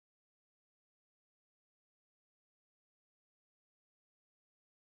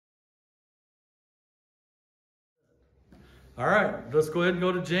All right, let's go ahead and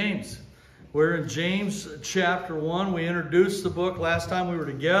go to James. We're in James chapter 1. We introduced the book last time we were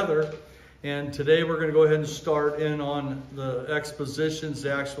together, and today we're going to go ahead and start in on the expositions,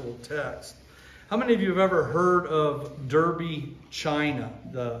 the actual text. How many of you have ever heard of Derby china?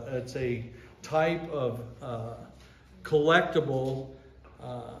 It's a type of collectible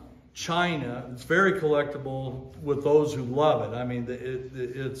china. It's very collectible with those who love it. I mean,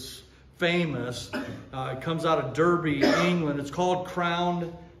 it's famous. It comes out of Derby, England. It's called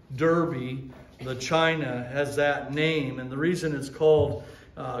crowned Derby. The china has that name, and the reason it's called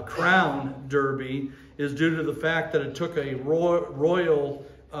crown Derby is due to the fact that it took a royal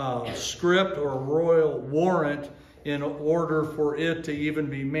script or a royal warrant in order for it to even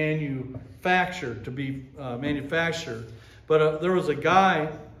be manufactured, But there was a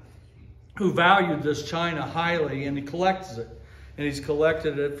guy who valued this china highly, and he collects it. And he's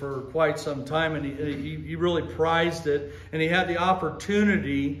collected it for quite some time, and he really prized it. And he had the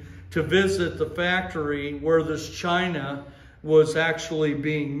opportunity to visit the factory where this china was actually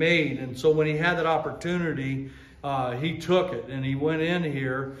being made. And so when he had that opportunity, he took it and he went in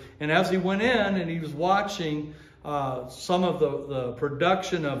here. And as he went in and he was watching some of the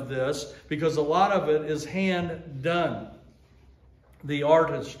production of this, because a lot of it is hand done, the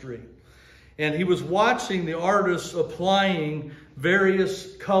artistry. And he was watching the artists applying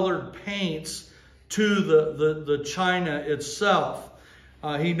various colored paints to the china itself.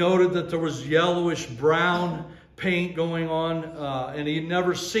 He noted that there was yellowish brown paint going on, and he'd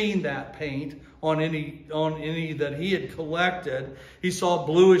never seen that paint on any that he had collected. He saw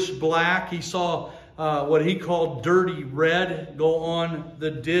bluish black. He saw what he called dirty red go on the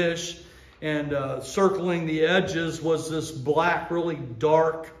dish, and circling the edges was this black, really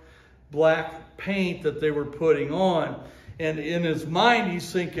dark black paint that they were putting on. And in his mind, he's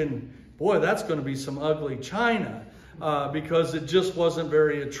thinking, boy, that's going to be some ugly china, because it just wasn't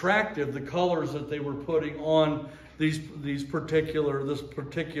very attractive, the colors that they were putting on this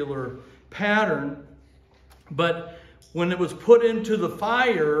particular pattern. But when it was put into the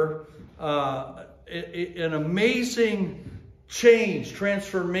fire, an amazing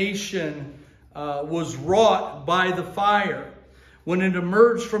transformation was wrought by the fire. When it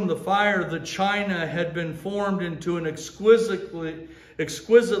emerged from the fire, the china had been formed into an exquisitely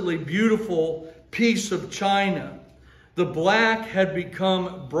beautiful piece of china. The black had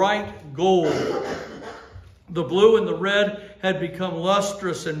become bright gold. The blue and the red had become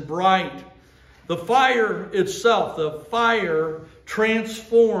lustrous and bright. The fire itself,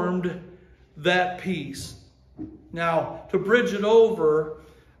 transformed that piece. Now, to bridge it over,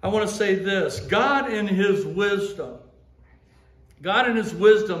 I want to say this. God in His wisdom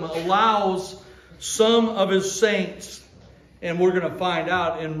allows some of His saints, and we're going to find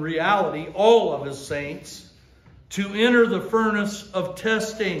out in reality all of His saints, to enter the furnace of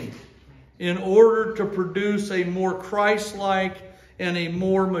testing in order to produce a more Christ-like and a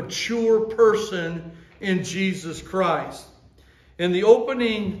more mature person in Jesus Christ. In the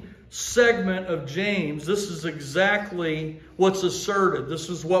opening segment of James, this is exactly what's asserted. This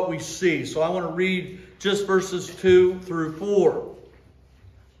is what we see. So I want to read just verses 2 through 4.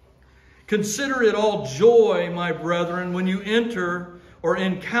 Consider it all joy, my brethren, when you enter or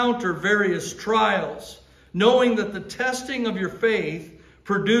encounter various trials, knowing that the testing of your faith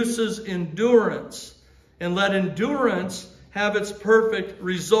produces endurance. And let endurance have its perfect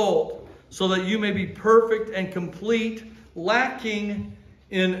result, so that you may be perfect and complete, lacking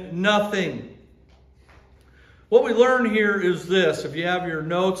in nothing. What we learn here is this. If you have your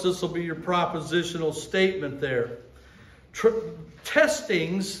notes, this will be your propositional statement there.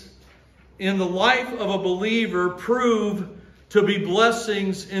 Testings in the life of a believer prove to be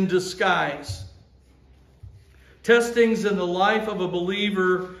blessings in disguise. Testings in the life of a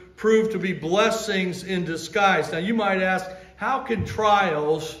believer prove to be blessings in disguise. Now you might ask, how can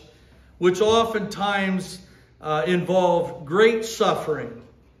trials, which oftentimes involve great suffering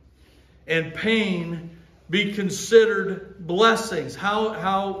and pain, be considered blessings?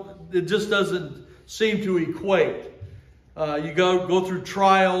 How it just doesn't seem to equate. You go through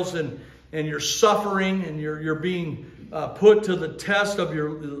trials and you're suffering and you're being put to the test of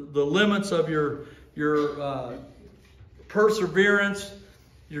the limits of your perseverance.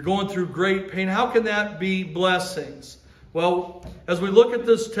 You're going through great pain. How can that be blessings? Well, as we look at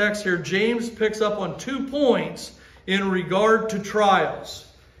this text here, James picks up on 2 points in regard to trials.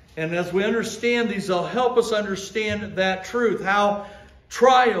 And as we understand these, they'll help us understand that truth, how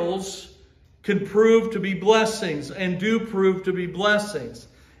trials can prove to be blessings and do prove to be blessings.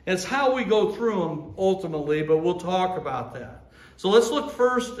 It's how we go through them ultimately, but we'll talk about that. So let's look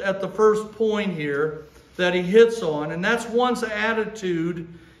first at the first point here. that he hits on, and that's one's attitude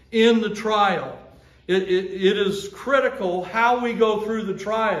in the trial. It is critical how we go through the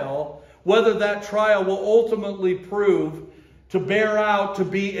trial, whether that trial will ultimately prove to bear out to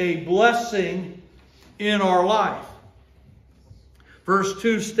be a blessing in our life. Verse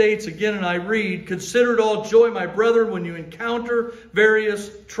 2 states again, and I read, "Consider it all joy, my brethren, when you encounter various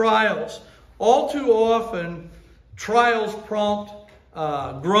trials." All too often, trials prompt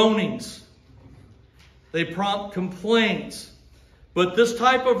groanings. They prompt complaints. But this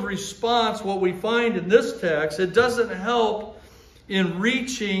type of response, what we find in this text, it doesn't help in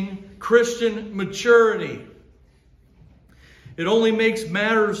reaching Christian maturity. It only makes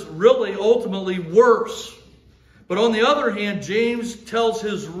matters really ultimately worse. But on the other hand, James tells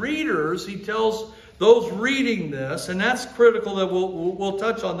his readers, he tells those reading this, and that's critical that we'll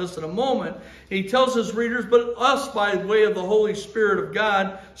touch on this in a moment. He tells his readers, but us by way of the Holy Spirit of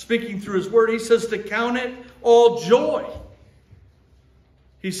God speaking through his word, he says to count it all joy.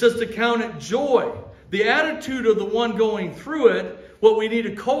 He says to count it joy. The attitude of the one going through it, what we need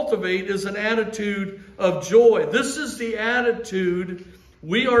to cultivate is an attitude of joy. This is the attitude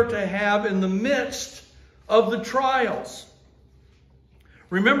we are to have in the midst of the trials.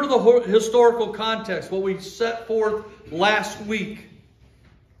 Remember the historical context, what we set forth last week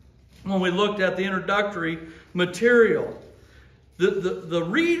when we looked at the introductory material. The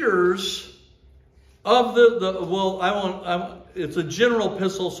readers of it's a general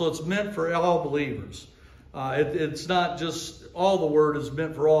epistle, so it's meant for all believers. It's not just all the word is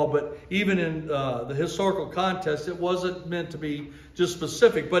meant for all, but even in the historical context, it wasn't meant to be just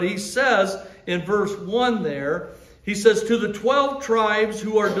specific. But he says in verse 1 there, he says, to the 12 tribes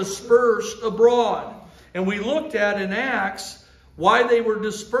who are dispersed abroad. And we looked at in Acts why they were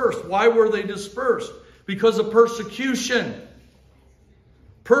dispersed. Why were they dispersed? Because of persecution.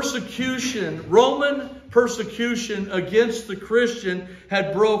 Persecution, Roman persecution against the Christian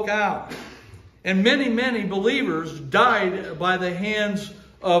had broke out. And many, many believers died by the hands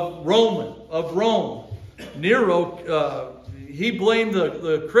of Rome. Nero, he blamed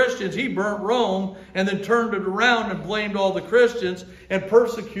the Christians. He burnt Rome and then turned it around and blamed all the Christians and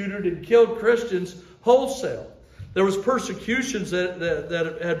persecuted and killed Christians wholesale. There was persecutions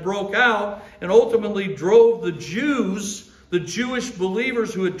that had broke out and ultimately drove the Jews, the Jewish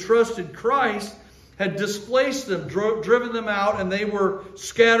believers who had trusted Christ, had displaced them, driven them out, and they were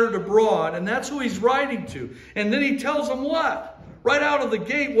scattered abroad. And that's who he's writing to. And then he tells them what? Right out of the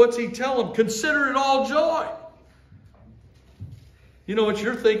gate, what's he tell them? Consider it all joy. You know what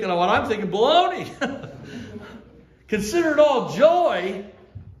you're thinking of? What I'm thinking, baloney. Consider it all joy.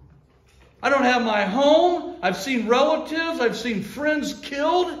 I don't have my home. I've seen relatives. I've seen friends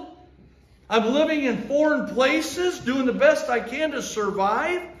killed. I'm living in foreign places, doing the best I can to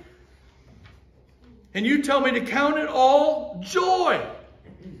survive. And you tell me to count it all joy.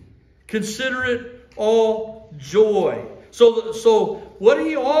 Consider it all joy. So what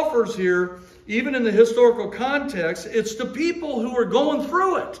he offers here, even in the historical context, it's the people who are going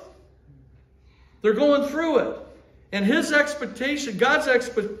through it. They're going through it. And his expectation, God's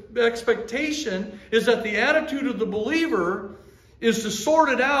expectation, is that the attitude of the believer is to sort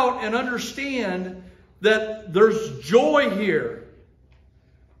it out and understand that there's joy here.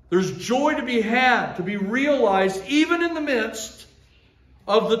 There's joy to be had, to be realized, even in the midst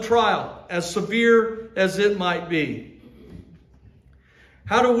of the trial, as severe as it might be.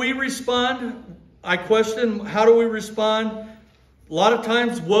 How do we respond? I question, how do we respond? A lot of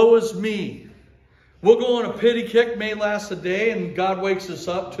times, woe is me. We'll go on a pity kick, may last a day, and God wakes us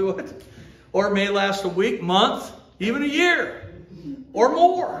up to it. Or it may last a week, month, even a year, or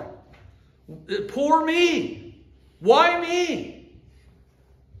more. Poor me. Why me?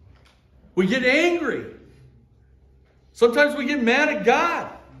 We get angry. Sometimes we get mad at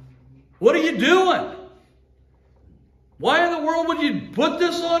God. What are you doing? Why in the world would you put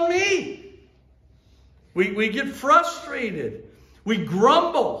this on me? We get frustrated. We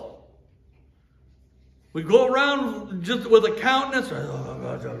grumble. We go around just with a countenance,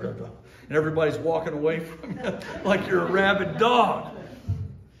 and everybody's walking away from you like you're a rabid dog.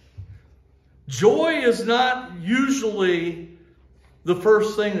 Joy is not usually the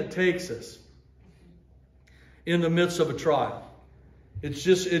first thing that takes us in the midst of a trial. It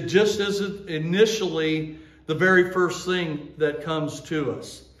just isn't initially the very first thing that comes to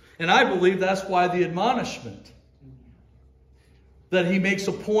us. And I believe that's why the admonishment, that he makes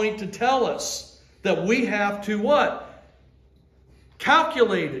a point to tell us that we have to what?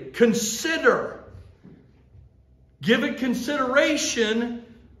 Calculate it, consider, give it consideration,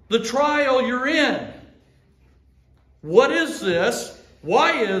 the trial you're in. What is this?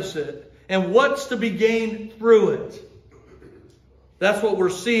 Why is it? and what's to be gained through it. That's what we're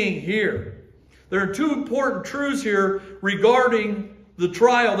seeing here. There are two important truths here regarding the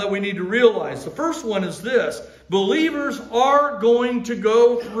trial that we need to realize. The first one is this: believers are going to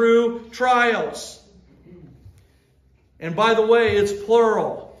go through trials. And by the way, it's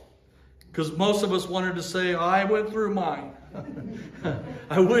plural, because most of us wanted to say, I went through mine.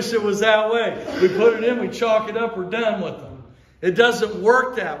 I wish it was that way. We put it in, we chalk it up, we're done with them. It doesn't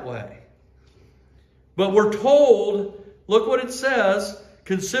work that way. But we're told, look what it says,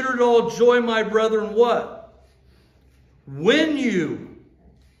 consider it all joy, my brethren, what? When you,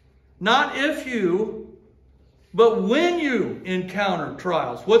 not if you, but when you encounter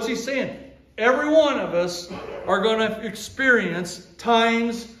trials. What's he saying? Every one of us are going to experience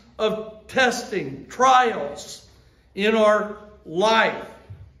times of testing, trials in our life.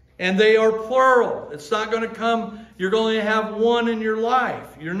 And they are plural. It's not going to come, you're going to have one in your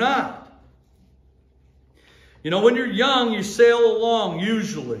life. You're not. You know, when you're young, you sail along,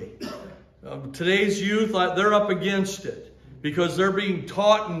 usually. Today's youth, they're up against it because they're being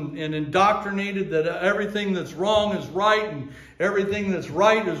taught and indoctrinated that everything that's wrong is right and everything that's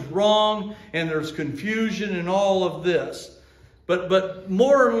right is wrong, and there's confusion in all of this. But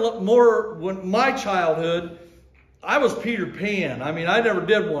more when my childhood, I was Peter Pan. I mean, I never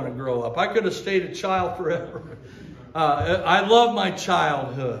did want to grow up. I could have stayed a child forever. I love my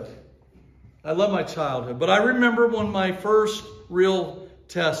childhood. I love my childhood. But I remember when my first real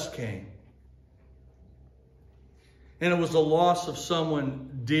test came. And it was the loss of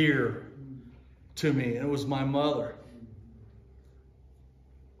someone dear to me. And it was my mother.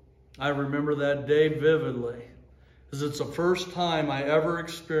 I remember that day vividly, because it's the first time I ever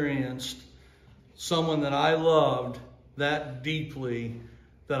experienced someone that I loved that deeply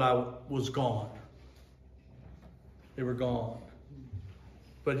that I was gone. They were gone.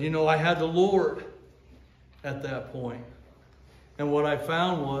 But you know, I had the Lord at that point. And what I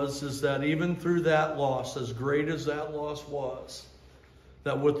found is that even through that loss, as great as that loss was,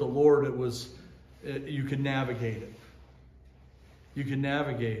 that with the Lord you could navigate it. You could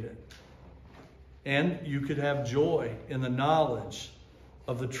navigate it. And you could have joy in the knowledge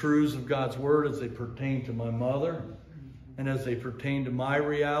of the truths of God's Word as they pertain to my mother and as they pertain to my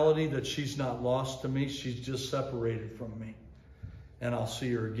reality, that she's not lost to me, she's just separated from me. And I'll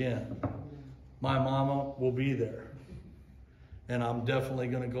see her again. My mama will be there. And I'm definitely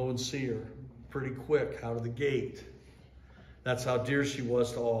going to go and see her pretty quick out of the gate. That's how dear she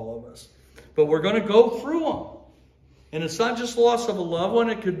was to all of us. But we're going to go through them. And it's not just loss of a loved one.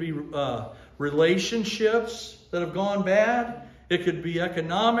 It could be relationships that have gone bad. It could be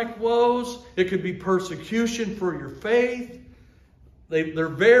economic woes. It could be persecution for your faith. They're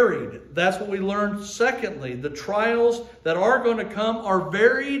varied. That's what we learned. Secondly, the trials that are going to come are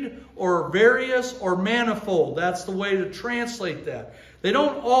varied or various or manifold. That's the way to translate that. They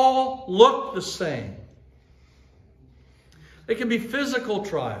don't all look the same. They can be physical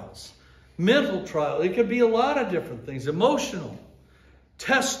trials, mental trials. It could be a lot of different things. Emotional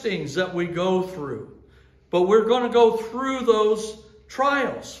testings that we go through. But we're going to go through those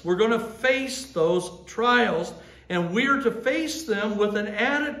trials. We're going to face those trials. And we're to face them with an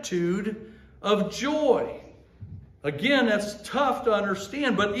attitude of joy. Again, that's tough to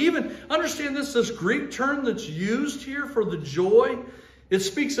understand. But even understand this Greek term that's used here for the joy, it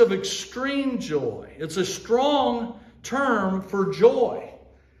speaks of extreme joy. It's a strong term for joy.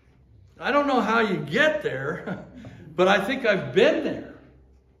 I don't know how you get there, but I think I've been there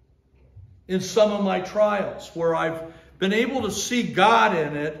in some of my trials where I've been able to see God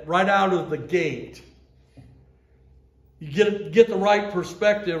in it right out of the gate. You get the right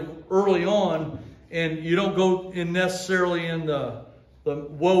perspective early on, and you don't go in necessarily in the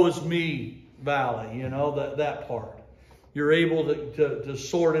woe is me valley, you know, that part. You're able to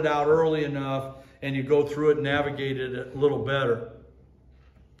sort it out early enough, and you go through it and navigate it a little better.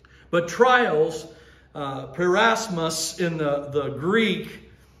 But trials, perasmus in the Greek,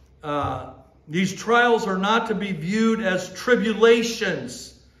 these trials are not to be viewed as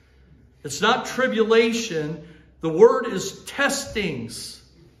tribulations. It's not tribulation. The word is testings.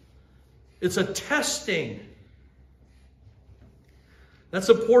 It's a testing. That's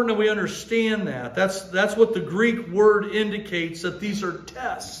important that we understand that. That's what the Greek word indicates, that these are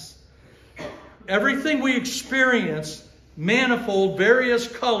tests. Everything we experience, manifold, various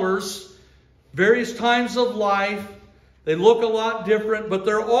colors, various times of life, they look a lot different, but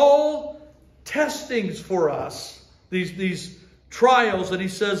they're all testings for us. These trials, and he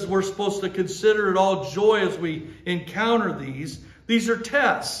says we're supposed to consider it all joy as we encounter these. These are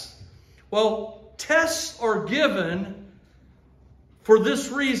tests. Well, tests are given for this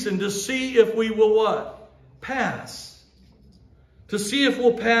reason, to see if we will what? Pass. To see if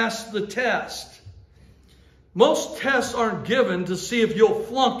we'll pass the test. Most tests aren't given to see if you'll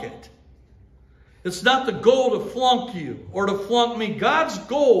flunk it. It's not the goal to flunk you or to flunk me. God's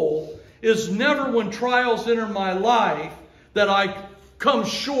goal is never, when trials enter my life, that I come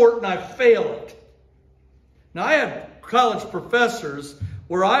short and I fail it. Now, I had college professors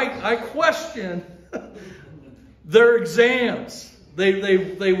where I questioned their exams.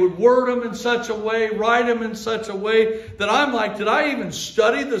 They would word them in such a way, write them in such a way that I'm like, did I even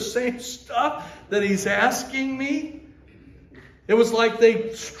study the same stuff that he's asking me? It was like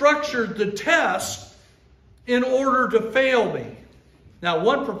they structured the test in order to fail me. Now,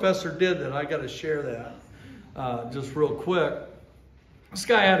 one professor did that. I got to share that just real quick. This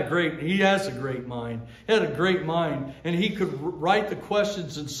guy he has a great mind. He had a great mind, and he could write the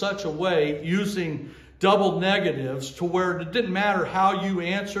questions in such a way using double negatives to where it didn't matter how you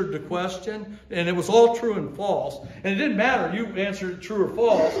answered the question, and it was all true and false. And it didn't matter you answered it true or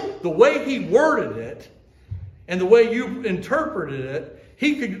false. The way he worded it and the way you interpreted it,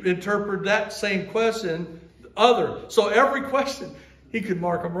 he could interpret that same question other. So every question, he could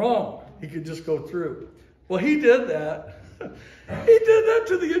mark them wrong. He could just go through. Well, he did that. He did that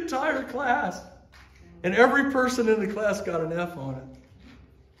to the entire class. And every person in the class got an F on it.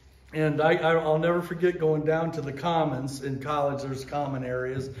 And I'll never forget going down to the commons in college. There's common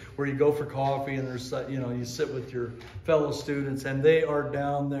areas where you go for coffee, and there's, you sit with your fellow students, and they are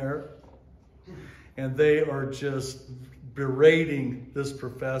down there and they are just berating this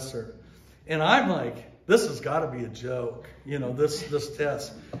professor. And I'm like, this has got to be a joke, this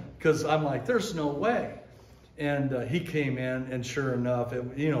test. Because I'm like, there's no way. And he came in, and sure enough,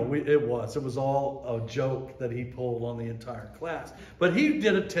 it was all a joke that he pulled on the entire class. But he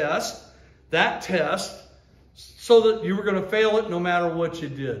did a test, that test, so that you were going to fail it no matter what you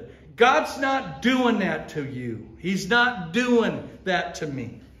did. God's not doing that to you. He's not doing that to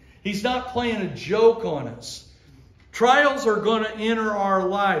me. He's not playing a joke on us. Trials are going to enter our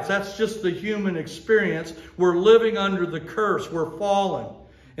lives. That's just the human experience. We're living under the curse. We're fallen.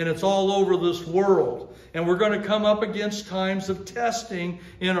 And it's all over this world. And we're going to come up against times of testing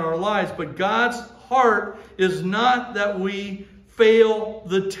in our lives. But God's heart is not that we fail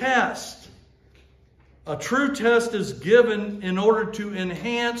the test. A true test is given in order to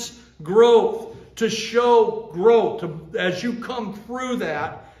enhance growth, to show growth. As you come through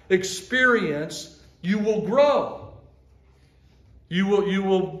that experience, you will grow. You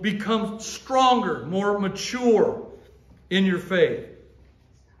will become stronger, more mature in your faith.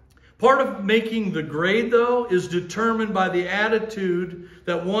 Part of making the grade, though, is determined by the attitude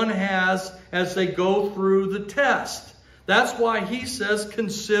that one has as they go through the test. That's why he says,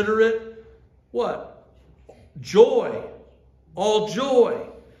 consider it what? Joy. All joy.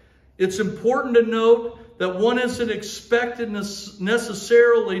 It's important to note that one isn't expected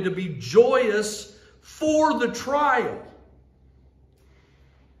necessarily to be joyous for the trial.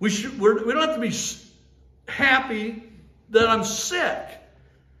 We don't have to be happy that I'm sick.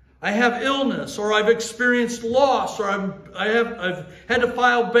 I have illness, or I've experienced loss, or I've had to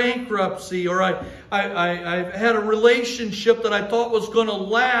file bankruptcy, or I've had a relationship that I thought was going to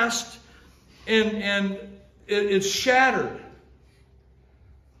last, and it's shattered.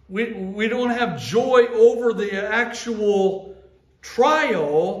 We don't have joy over the actual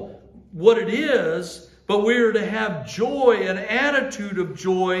trial, what it is, but we are to have joy, an attitude of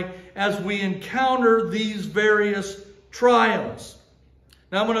joy, as we encounter these various trials.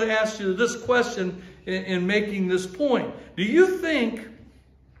 Now I'm going to ask you this question in making this point. Do you think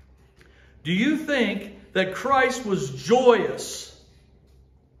that Christ was joyous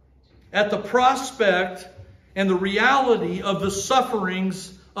at the prospect and the reality of the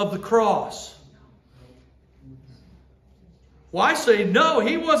sufferings of the cross? Well, I say no,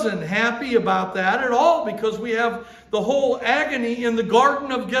 he wasn't happy about that at all, because we have the whole agony in the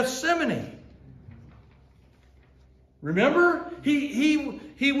Garden of Gethsemane. Remember?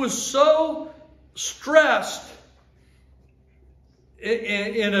 He was so stressed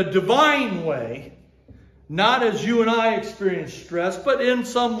in a divine way, not as you and I experience stress, but in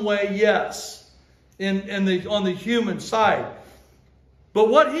some way, yes, on the human side. But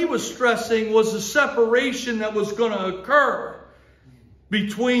what he was stressing was the separation that was going to occur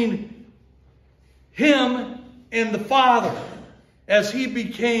between him and the Father as he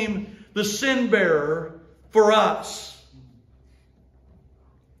became the sin bearer for us.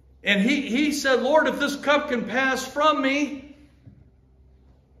 And he said, Lord, if this cup can pass from me,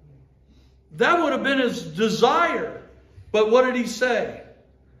 that would have been his desire. But what did he say?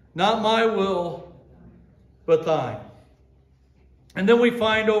 Not my will, but thine. And then we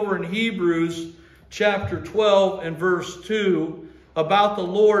find over in Hebrews chapter 12 and verse 2 about the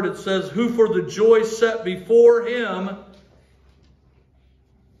Lord. It says, who for the joy set before him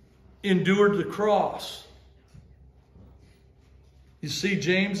endured the cross. You see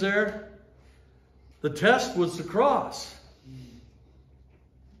James there? The test was the cross.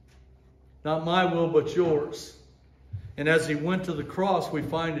 Not my will, but yours. And as he went to the cross, we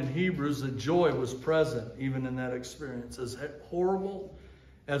find in Hebrews that joy was present even in that experience, as horrible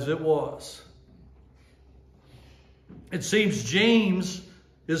as it was. It seems James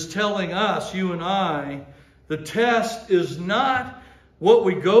is telling us, you and I, the test is not what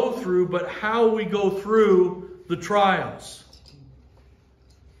we go through, but how we go through the trials.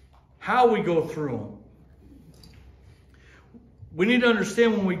 How we go through them. We need to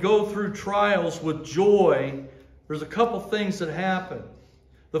understand when we go through trials with joy, there's a couple things that happen.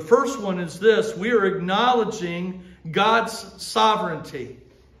 The first one is this: we are acknowledging God's sovereignty.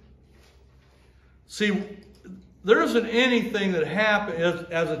 See, there isn't anything that happens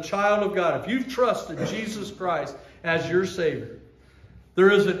as a child of God. If you've trusted Jesus Christ as your Savior,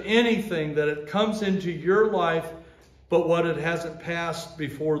 there isn't anything that it comes into your life but what it hasn't passed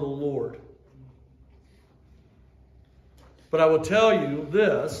before the Lord. But I will tell you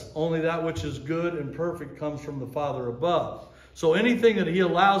this, only that which is good and perfect comes from the Father above. So anything that he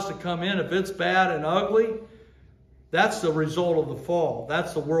allows to come in, if it's bad and ugly, that's the result of the fall.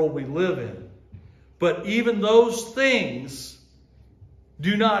 That's the world we live in. But even those things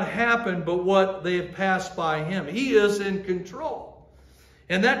do not happen but what they have passed by him. He is in control.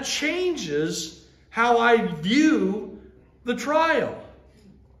 And that changes how I view the trial.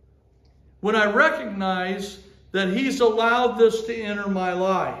 When I recognize that he's allowed this to enter my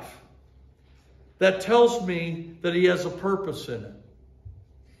life, that tells me that he has a purpose in it.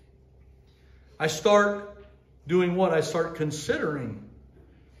 I start doing what? I start considering.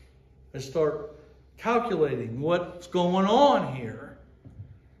 I start calculating what's going on here.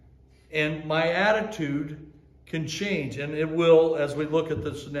 And my attitude can change. And it will as we look at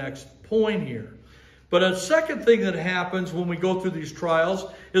this next point here. But a second thing that happens when we go through these trials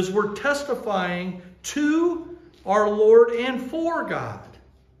is we're testifying to our Lord and for God.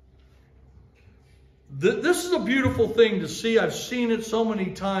 This is a beautiful thing to see. I've seen it so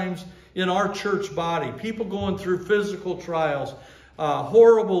many times in our church body. People going through physical trials,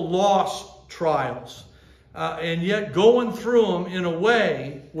 horrible loss trials, and yet going through them in a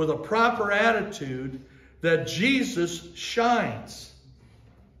way with a proper attitude that Jesus shines.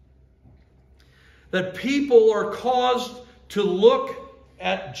 That people are caused to look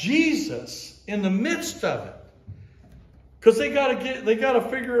at Jesus in the midst of it. Because they got to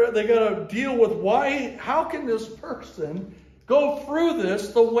figure out, they got to deal with how can this person go through this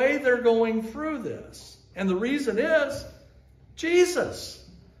the way they're going through this? And the reason is Jesus.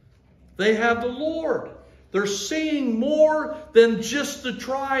 They have the Lord. They're seeing more than just the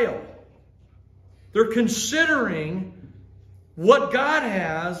trial. They're considering what God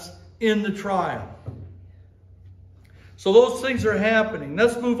has in the trial. So those things are happening.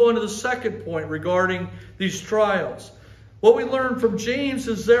 Let's move on to the second point regarding these trials. What we learn from James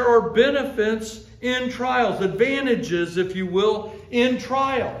is there are benefits in trials, advantages, if you will, in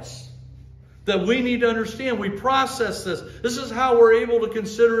trials that we need to understand. We process this. This is how we're able to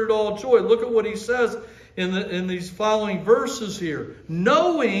consider it all joy. Look at what he says in these following verses here.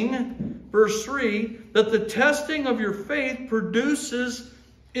 Knowing, verse 3, that the testing of your faith produces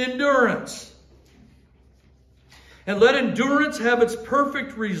endurance. And let endurance have its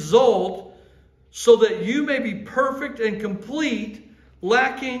perfect result, so that you may be perfect and complete,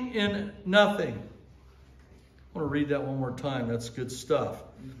 lacking in nothing. I want to read that one more time. That's good stuff.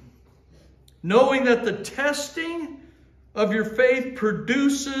 Knowing that the testing of your faith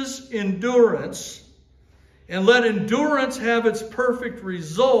produces endurance, and let endurance have its perfect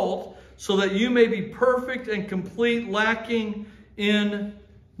result, so that you may be perfect and complete, lacking in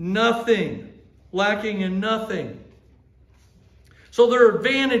nothing. Lacking in nothing. So there are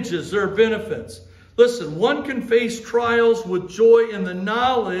advantages, there are benefits. Listen, one can face trials with joy in the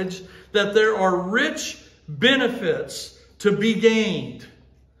knowledge that there are rich benefits to be gained.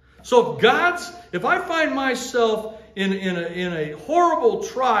 So if I find myself in a horrible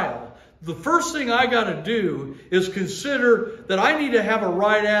trial, the first thing I got to do is consider that I need to have a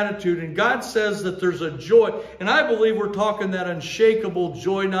right attitude. And God says that there's a joy. And I believe we're talking that unshakable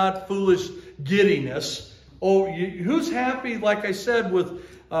joy, not foolish giddiness. Oh, who's happy, like I said, with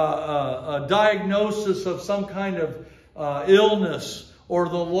a diagnosis of some kind of illness or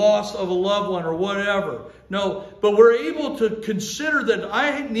the loss of a loved one or whatever? No, but we're able to consider that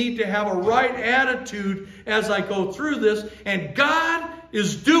I need to have a right attitude as I go through this, and God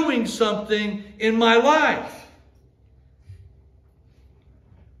is doing something in my life.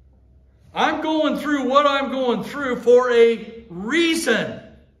 I'm going through what I'm going through for a reason.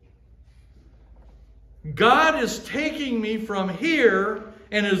 God is taking me from here,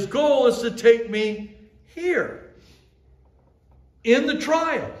 and His goal is to take me here. In the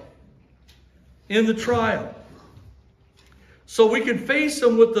trial. In the trial. So we can face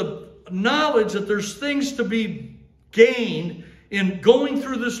them with the knowledge that there's things to be gained in going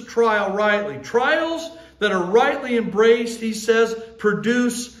through this trial rightly. Trials that are rightly embraced, he says,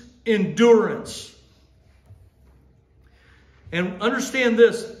 produce endurance. And understand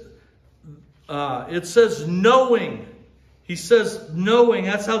this. It says knowing. He says knowing.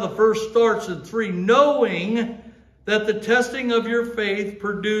 That's how the verse starts in 3. Knowing that the testing of your faith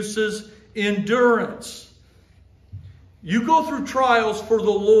produces endurance. You go through trials for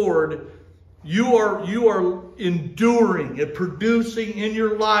the Lord, you are enduring and producing in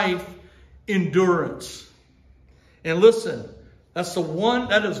your life endurance. And listen,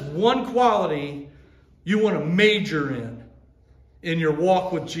 that is one quality you want to major in your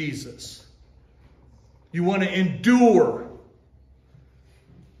walk with Jesus. You want to endure.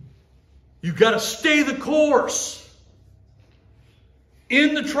 You got to stay the course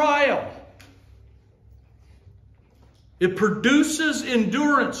in the trial. It produces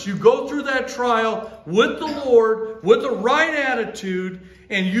endurance. You go through that trial with the Lord, with the right attitude,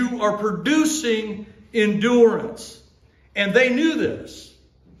 and you are producing endurance. And they knew this,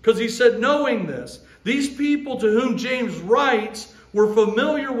 because he said, knowing this. These people to whom James writes were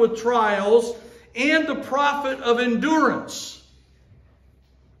familiar with trials and the profit of endurance.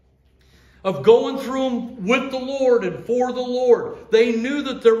 Of going through them with the Lord and for the Lord. They knew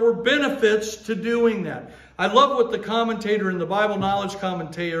that there were benefits to doing that. I love what the commentator in the Bible Knowledge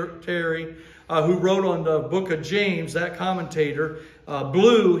Commentary who wrote on the book of James, that commentator,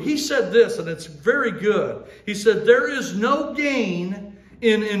 Blue, he said this, and it's very good. He said, there is no gain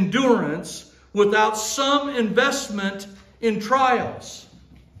in endurance without some investment in trials.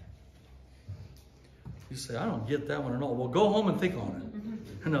 You say, I don't get that one at all. Well, go home and think on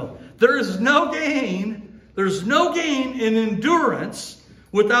it. No, there is no gain. There's no gain in endurance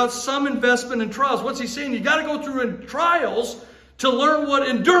without some investment in trials. What's he saying? You got to go through trials to learn what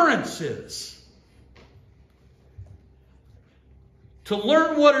endurance is. To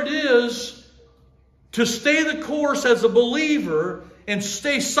learn what it is to stay the course as a believer and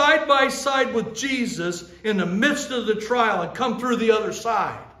stay side by side with Jesus in the midst of the trial and come through the other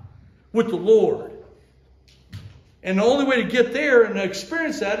side with the Lord. And the only way to get there and to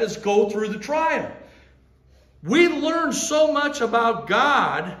experience that is go through the trial. We learn so much about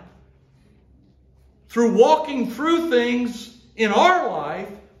God through walking through things in our life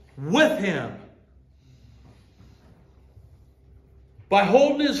with Him. By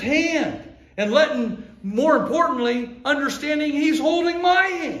holding His hand and letting, more importantly, understanding He's holding my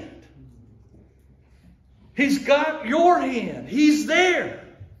hand. He's got your hand. He's there.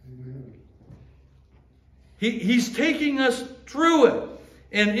 He's taking us through it.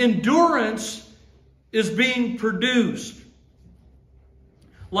 And endurance is being produced.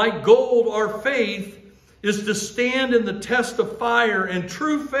 Like gold, our faith is to stand in the test of fire. And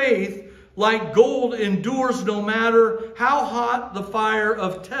true faith, like gold, endures no matter how hot the fire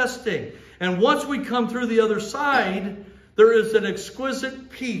of testing. And once we come through the other side, there is an exquisite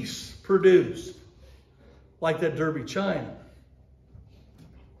peace produced. Like that Derby china.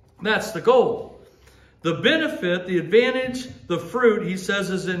 That's the goal. The benefit, the advantage, the fruit, he says,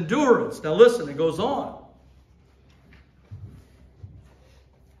 is endurance. Now listen, it goes on.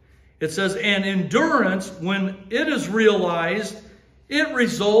 It says, and endurance, when it is realized, it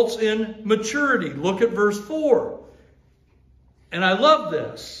results in maturity. Look at verse 4. And I love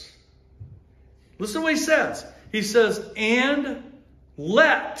this. Listen to what he says. He says, and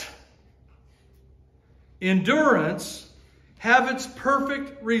let endurance have its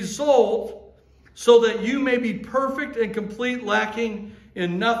perfect result, so that you may be perfect and complete, lacking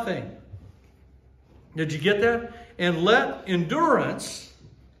in nothing. Did you get that? And let endurance.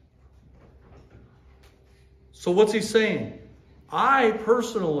 So what's he saying? I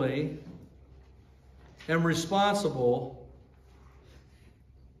personally am responsible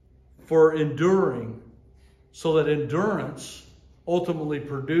for enduring, so that endurance ultimately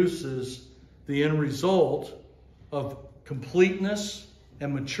produces the end result of completeness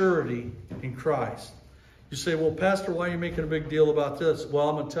and maturity in Christ. You say, well, Pastor, why are you making a big deal about this? Well,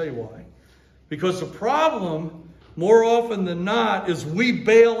 I'm going to tell you why. Because the problem, more often than not, is we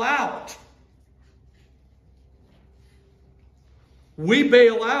bail out. we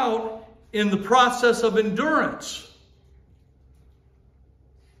bail out in the process of endurance.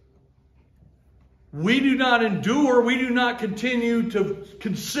 We do not endure. We do not continue to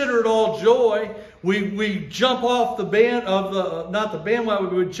consider it all joy. We jump off the not the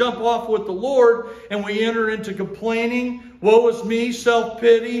bandwagon, we jump off with the Lord, and we enter into complaining. Woe is me,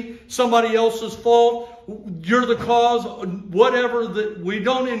 self-pity, somebody else's fault. You're the cause, whatever. We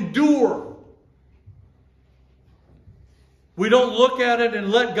don't endure. We don't look at it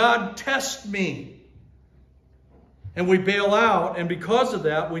and let God test me. And we bail out, and because of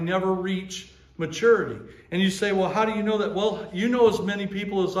that, we never reach maturity. And you say, well, how do you know that? Well, you know as many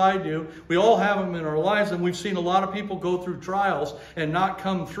people as I do. We all have them in our lives, and we've seen a lot of people go through trials and not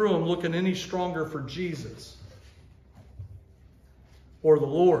come through them looking any stronger for Jesus or the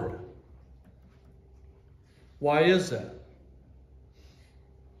Lord. Why is that?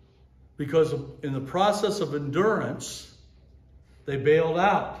 Because in the process of endurance, they bailed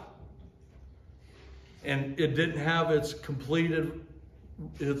out. And it didn't have its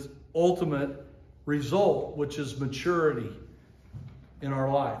ultimate result, which is maturity in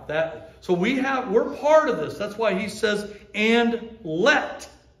our life. So we're part of this. That's why he says, and let.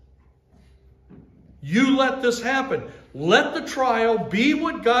 You let this happen. Let the trial be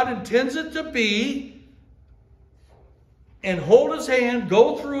what God intends it to be, and hold his hand,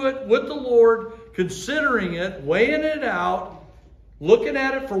 go through it with the Lord, considering it, weighing it out, looking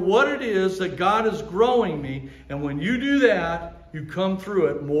at it for what it is that God is growing me. And when you do that, you come through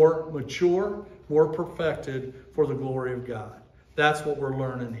it more mature, more perfected for the glory of God. That's what we're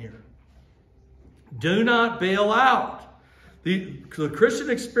learning here. Do not bail out. The Christian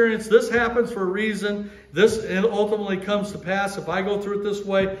experience, this happens for a reason. This ultimately comes to pass if I go through it this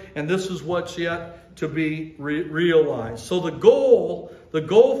way, and this is what's yet to be realized. So the goal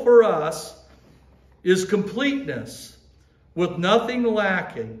for us is completeness with nothing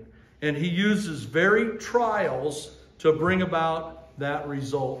lacking. And he uses very trials to bring about that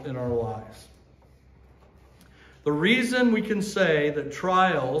result in our lives. The reason we can say that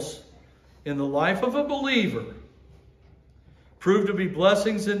trials in the life of a believer prove to be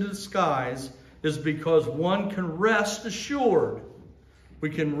blessings in disguise is because one can rest assured. We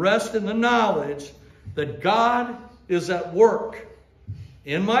can rest in the knowledge that God is at work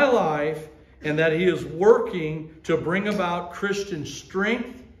in my life and that he is working to bring about Christian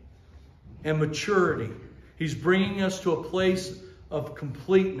strength and maturity. He's bringing us to a place of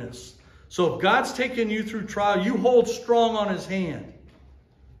completeness. So if God's taking you through trial, you hold strong on his hand.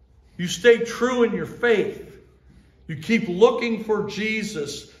 You stay true in your faith. You keep looking for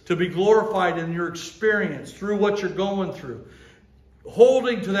Jesus to be glorified in your experience through what you're going through.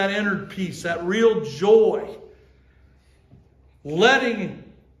 Holding to that inner peace, that real joy. Letting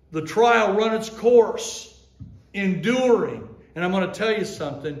the trial run its course. Enduring. And I'm going to tell you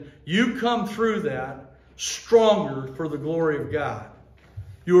something. You come through that stronger for the glory of God.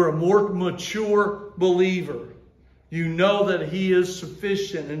 You are a more mature believer. You know that he is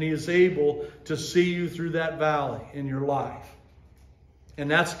sufficient and he is able to see you through that valley in your life.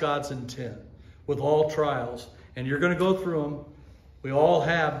 And that's God's intent with all trials. And you're going to go through them. We all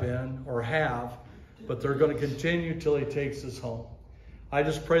have been or have, but they're going to continue till he takes us home. I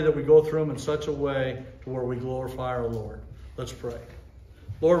just pray that we go through them in such a way to where we glorify our Lord. Let's pray.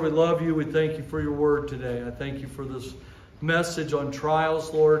 Lord, we love you. We thank you for your word today. I thank you for this message on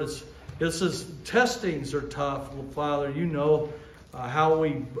trials, Lord. Testings are tough, Father. You know how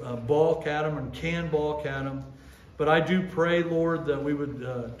we balk at them and can balk at them. But I do pray, Lord, that we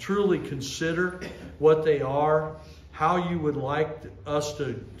would truly consider what they are, how you would like us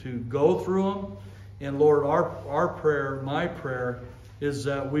to go through them. And Lord, our prayer, my prayer, is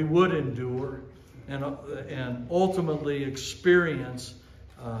that we would endure and ultimately experience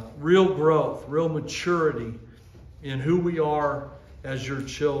real growth, real maturity in who we are as your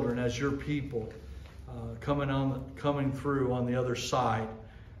children, as your people, coming through on the other side.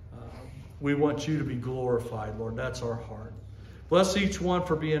 We want you to be glorified, Lord. That's our heart. Bless each one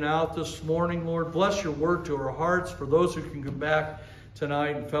for being out this morning, Lord. Bless your word to our hearts. For those who can come back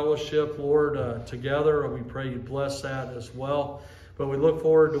tonight and fellowship, Lord, together, we pray you bless that as well. But we look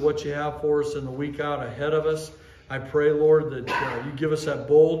forward to what you have for us in the week out ahead of us. I pray, Lord, that you give us that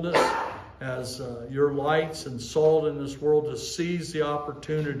boldness as your lights and salt in this world to seize the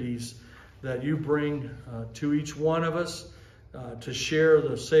opportunities that you bring to each one of us to share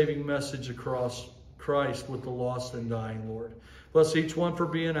the saving message across Christ with the lost and dying, Lord. Bless each one for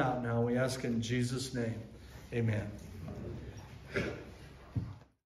being out now. We ask in Jesus' name. Amen.